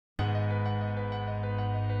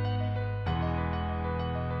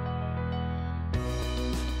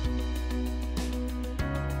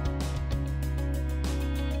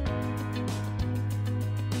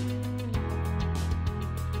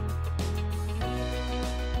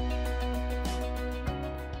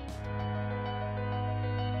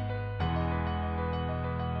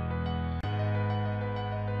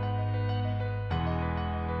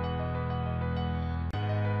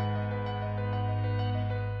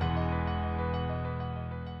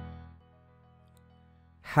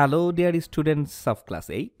Hello, dear students of class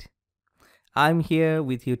 8. I'm here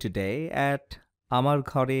with you today at Amar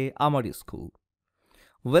Ghare Amar School.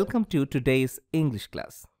 Welcome to today's English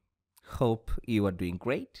class. Hope you are doing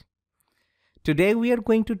great. Today we are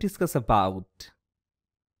going to discuss about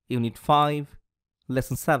Unit 5,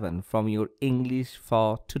 Lesson 7 from your English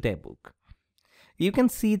for Today book. You can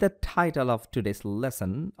see the title of today's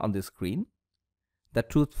lesson on the screen, The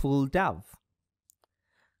Truthful Dove.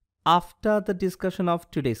 After the discussion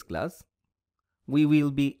of today's class, we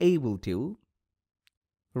will be able to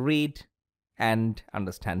read and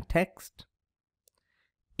understand text,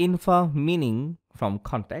 infer meaning from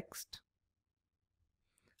context,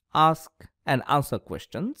 ask and answer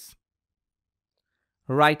questions,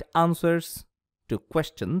 write answers to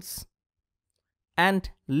questions,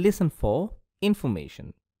 and listen for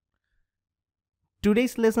information.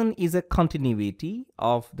 Today's lesson is a continuity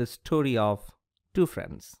of the story of two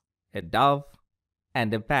friends, a dove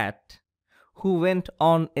and a bat, who went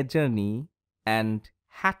on a journey and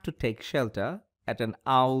had to take shelter at an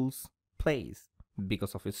owl's place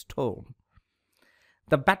because of a storm.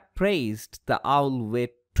 The bat praised the owl way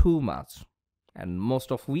too much, and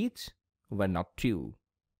most of which were not true.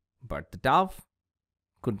 But the dove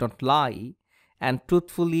could not lie and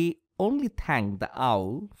truthfully only thanked the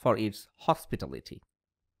owl for its hospitality.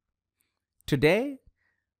 Today,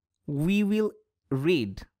 we will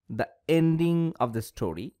read the ending of the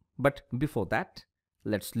story, but before that,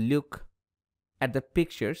 let's look at the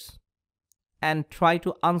pictures and try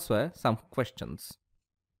to answer some questions.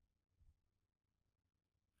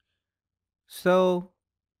 So,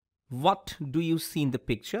 what do you see in the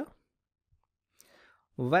picture?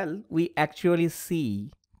 Well, we actually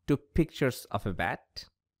see two pictures of a bat,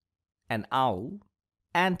 an owl,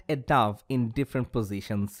 and a dove in different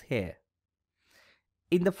positions here.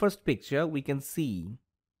 In the first picture, we can see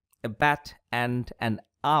a bat and an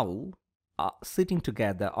owl are sitting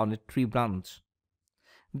together on a tree branch.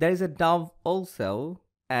 There is a dove also,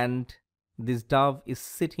 and this dove is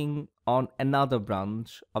sitting on another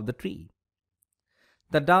branch of the tree.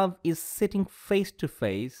 The dove is sitting face to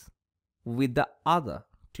face with the other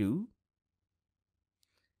two.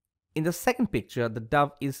 In the second picture, the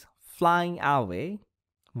dove is flying away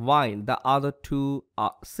while the other two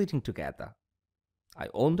are sitting together. I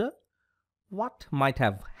wonder what might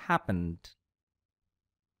have happened.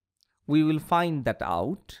 We will find that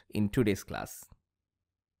out in today's class.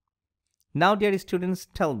 Now, dear students,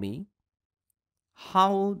 tell me,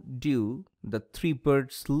 how do the three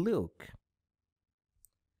birds look?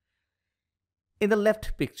 In the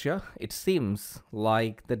left picture, it seems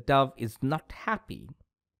like the dove is not happy.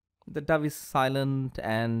 The dove is silent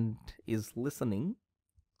and is listening.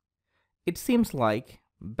 It seems like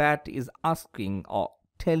bat is asking or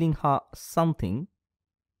telling her something,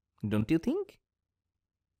 don't you think?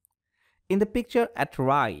 In the picture at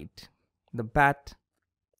right, the bat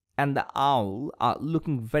and the owl are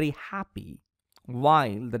looking very happy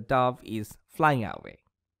while the dove is flying away.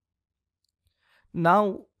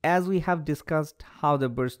 Now, as we have discussed how the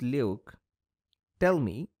birds look, tell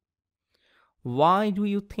me, why do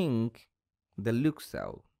you think they look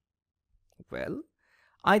so? Well,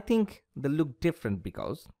 I think they look different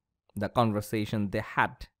because the conversation they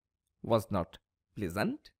had was not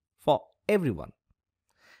pleasant for everyone.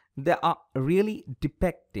 They are really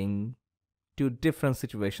depicting two different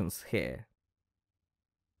situations here.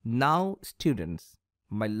 Now, students,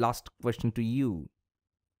 my last question to you.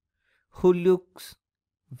 Who looks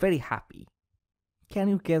very happy? Can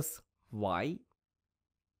you guess why?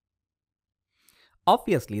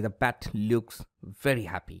 Obviously, the bat looks very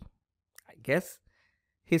happy. I guess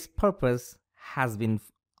his purpose has been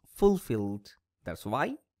fulfilled. That's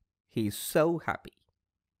why he is so happy.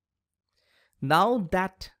 Now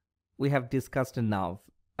that we have discussed enough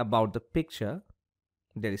about the picture,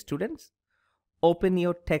 dear students, open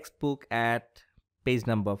your textbook at page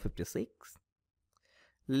number 56.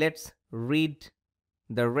 Let's read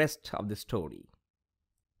the rest of the story.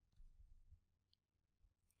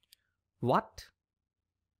 What?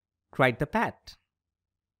 Cried the bat.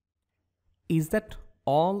 Is that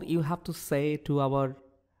all you have to say to our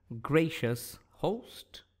gracious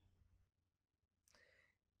host?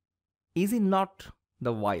 Is he not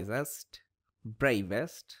the wisest,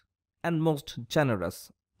 bravest, and most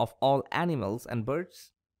generous of all animals and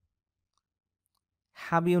birds?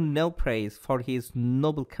 Have you no praise for his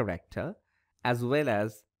noble character as well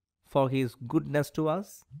as for his goodness to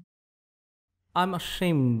us? I'm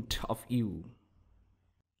ashamed of you.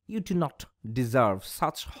 You do not deserve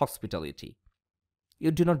such hospitality.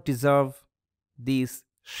 You do not deserve this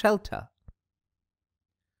shelter.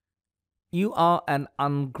 You are an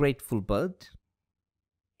ungrateful bird.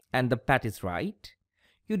 And the bat is right.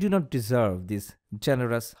 You do not deserve this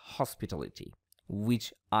generous hospitality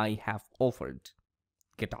which I have offered.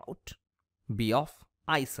 Get out. Be off,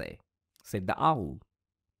 I say, said the owl.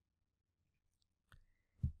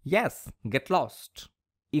 Yes, get lost,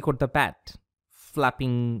 echoed the bat,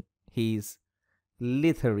 flapping his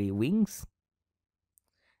leathery wings.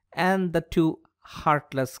 And the two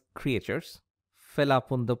heartless creatures fell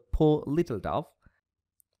upon the poor little dove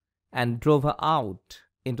and drove her out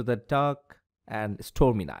into the dark and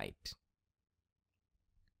stormy night.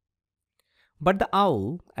 But the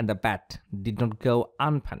owl and the bat did not go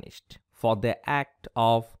unpunished for their act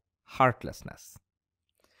of heartlessness.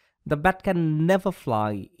 The bat can never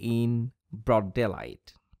fly in broad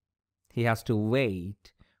daylight. He has to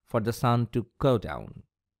wait for the sun to go down.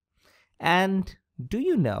 And do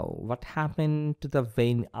you know what happened to the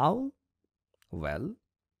vain owl? Well,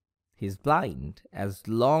 he's blind as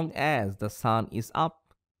long as the sun is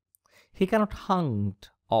up. He cannot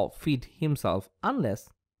hunt or feed himself unless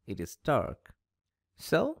it is dark.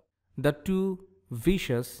 So, the two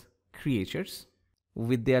vicious creatures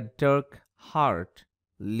with their dark heart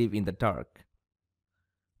live in the dark.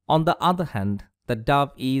 On the other hand, the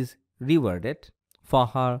dove is rewarded for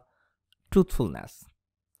her truthfulness.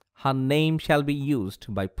 Her name shall be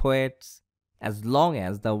used by poets as long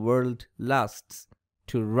as the world lusts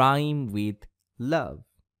to rhyme with love.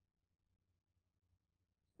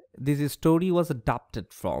 This story was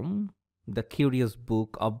adapted from The Curious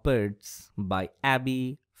Book of Birds by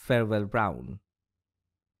Abby Farewell Brown.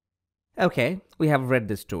 Okay, we have read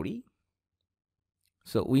the story.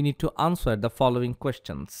 So we need to answer the following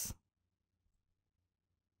questions.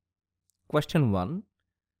 Question 1.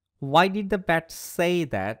 Why did the bat say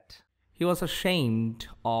that he was ashamed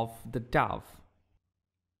of the dove?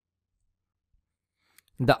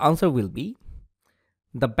 The answer will be,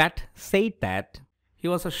 the bat said that he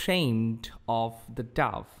was ashamed of the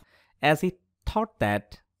dove, as he thought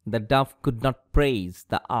that the dove could not praise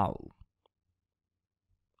the owl.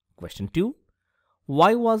 Question 2.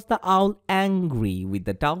 Why was the owl angry with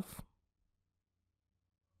the dove?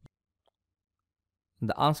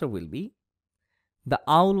 The answer will be, the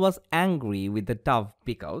owl was angry with the dove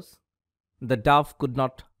because the dove could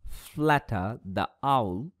not flatter the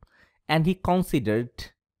owl, and he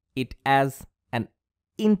considered it as an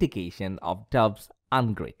indication of dove's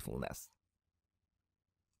ungratefulness.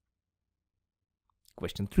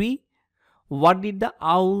 Question 3. What did the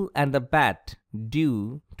owl and the bat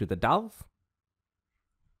do to the dove?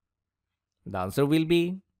 The answer will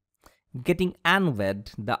be, getting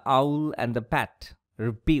angered, the owl and the bat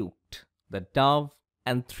rebuked the dove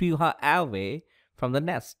and threw her away from the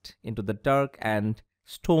nest into the dark and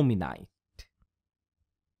stormy night.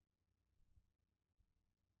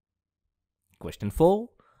 Question 4.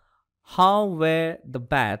 How were the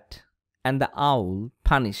bat and the owl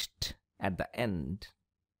punished at the end?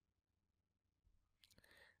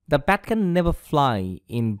 The bat can never fly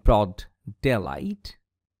in broad daylight,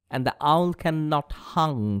 and the owl cannot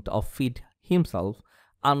hunt or feed himself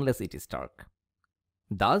unless it is dark.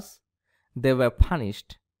 Thus, they were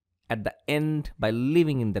punished at the end by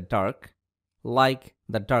living in the dark, like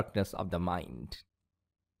the darkness of the mind.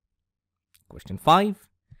 Question 5.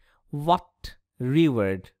 What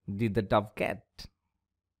reward did the dove get?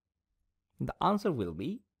 The answer will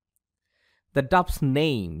be, the dove's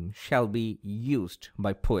name shall be used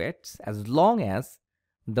by poets as long as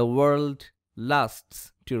the world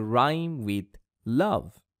lusts to rhyme with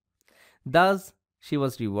love. Thus, she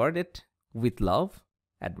was rewarded with love,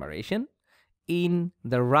 admiration, in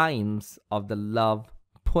the rhymes of the love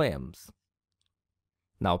poems.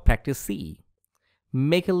 Now practice C.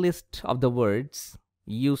 Make a list of the words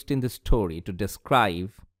used in the story to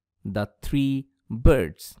describe the three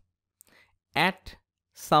birds. Add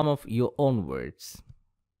some of your own words.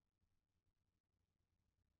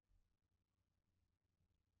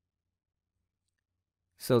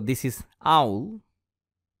 So this is owl.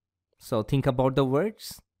 So think about the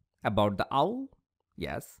words about the owl.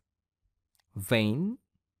 Yes. Vain,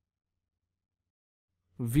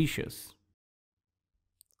 vicious,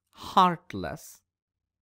 heartless,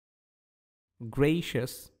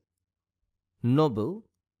 gracious, noble,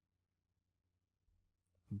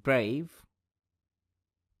 brave,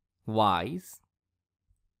 wise,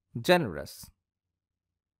 generous.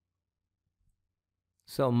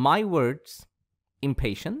 So my words: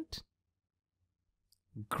 impatient,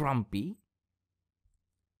 grumpy,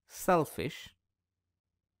 selfish,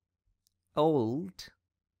 old,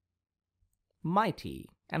 mighty,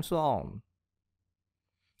 and so on.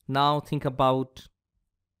 Now think about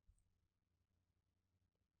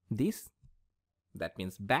this. That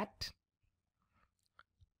means bat.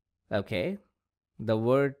 Okay, the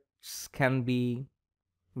words can be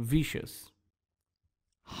vicious,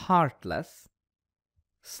 heartless,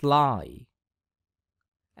 sly,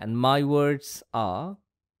 and my words are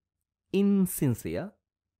insincere,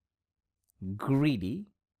 greedy.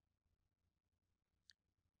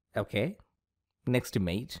 Okay, next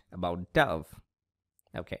image about dove.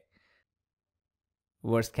 Okay,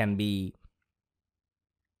 words can be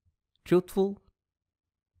truthful,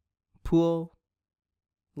 poor,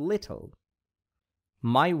 little.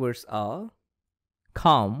 My words are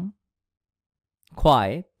calm,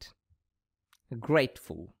 quiet,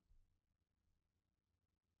 grateful.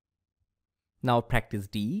 Now practice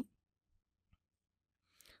D.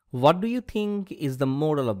 What do you think is the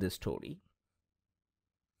moral of this story?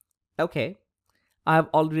 Okay, I have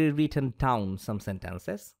already written down some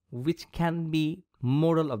sentences which can be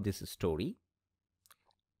moral of this story.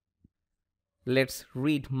 Let's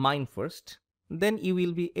read mine first, then you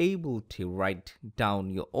will be able to write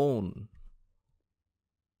down your own.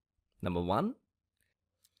 Number 1,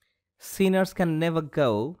 sinners can never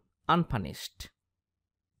go unpunished.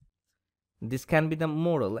 This can be the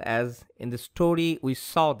moral, as in the story we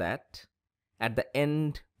saw that at the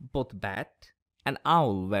end both bat and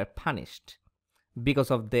owl were punished because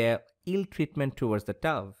of their ill treatment towards the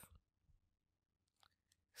dove.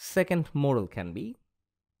 Second moral can be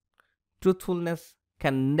truthfulness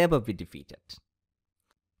can never be defeated.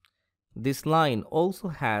 This line also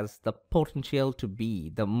has the potential to be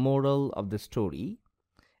the moral of the story,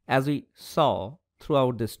 as we saw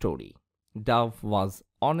throughout the story. Dove was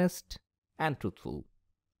honest and truthful.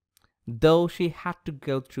 Though she had to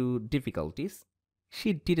go through difficulties,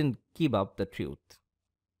 she didn't give up the truth.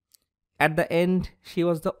 At the end, she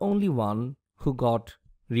was the only one who got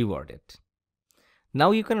rewarded.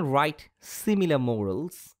 Now you can write similar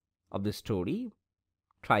morals of the story.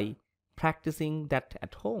 Try practicing that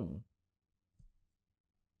at home.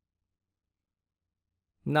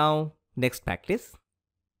 Now, next practice.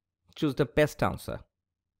 Choose the best answer.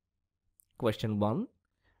 Question 1.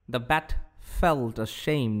 The bat felt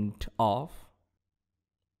ashamed of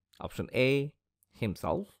option A,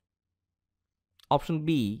 himself, option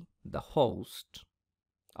B, the host,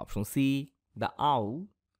 option C, the owl,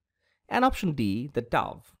 and option D, the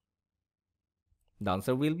dove. The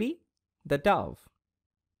answer will be the dove.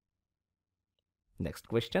 Next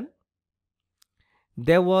question.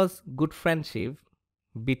 There was good friendship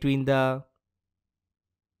between the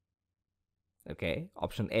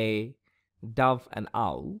option A, dove and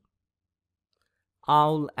owl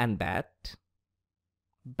and bat,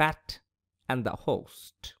 bat and the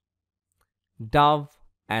host, dove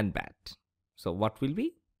and bat. So what will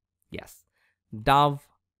be? Yes, dove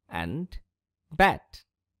and bat.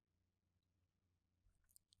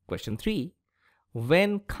 Question 3.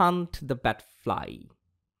 When can't the bat fly?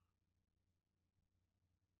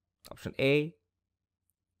 Option A,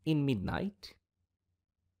 in midnight.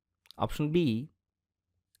 Option B,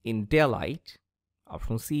 in daylight.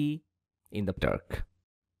 Option C, in the dark.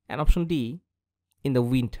 And option D, in the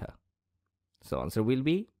winter. So answer will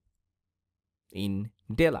be in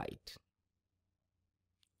daylight.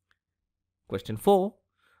 Question 4.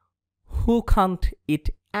 Who can't eat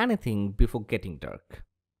anything before getting dark?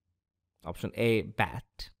 Option A,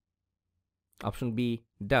 bat. Option B,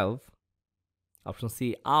 dove. Option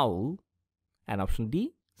C, owl. And option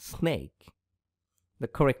D, snake. The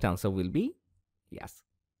correct answer will be, yes,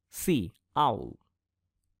 C, owl.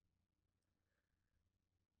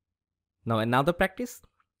 Now another practice.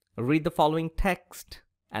 Read the following text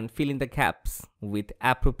and fill in the gaps with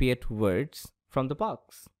appropriate words from the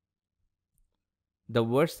box. The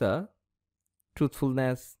words are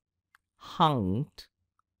truthfulness, hanged,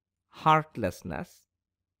 heartlessness,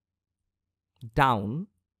 down,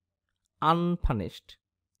 unpunished,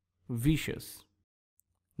 vicious,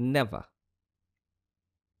 never.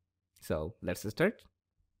 So let's start.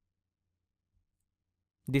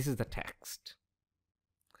 This is the text.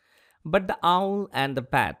 But the owl and the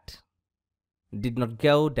bat did not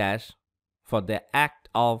go dash for the act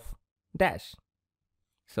of dash.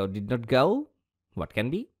 So did not go, what can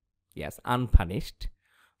be? Yes, unpunished.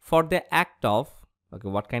 For the act of,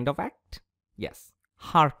 what kind of act? Yes,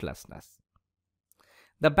 heartlessness.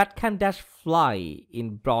 The bat can dash fly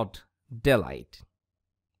in broad daylight.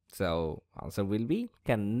 So answer will be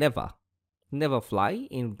can never fly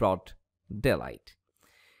in broad daylight.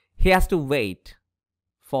 He has to wait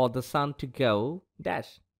for the sun to go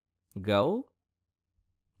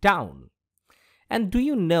down. And do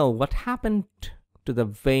you know what happened to the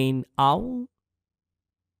vain owl?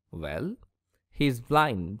 Well, he is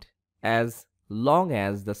blind as long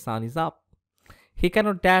as the sun is up. He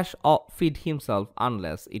cannot dash or feed himself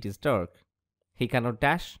unless it is dark. He cannot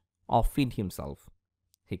dash or feed himself.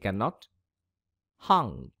 He cannot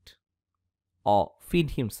hunt or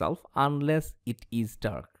feed himself unless it is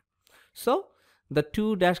dark. So the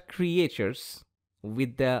two dash creatures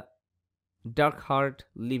with the dark heart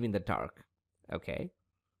live in the dark. Okay.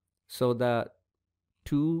 So the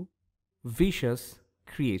two vicious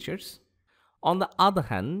creatures. On the other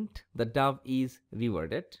hand, the dove is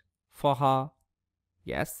rewarded for her,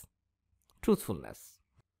 yes, truthfulness.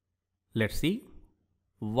 Let's see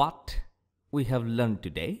what we have learned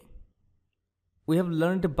today. We have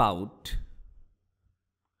learned about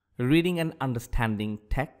reading and understanding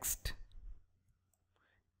text,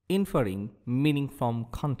 inferring meaning from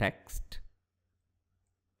context,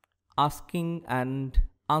 asking and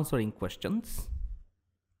answering questions,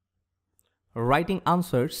 writing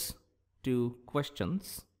answers to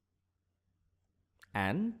questions,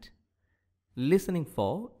 and listening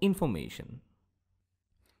for information.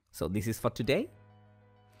 So this is for today.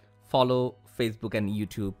 Follow Facebook and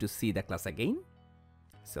YouTube to see the class again.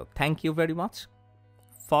 So thank you very much.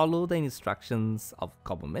 Follow the instructions of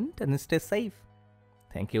government and stay safe.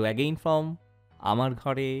 Thank you again from Amar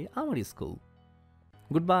Ghare Amar School.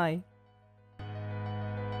 Goodbye.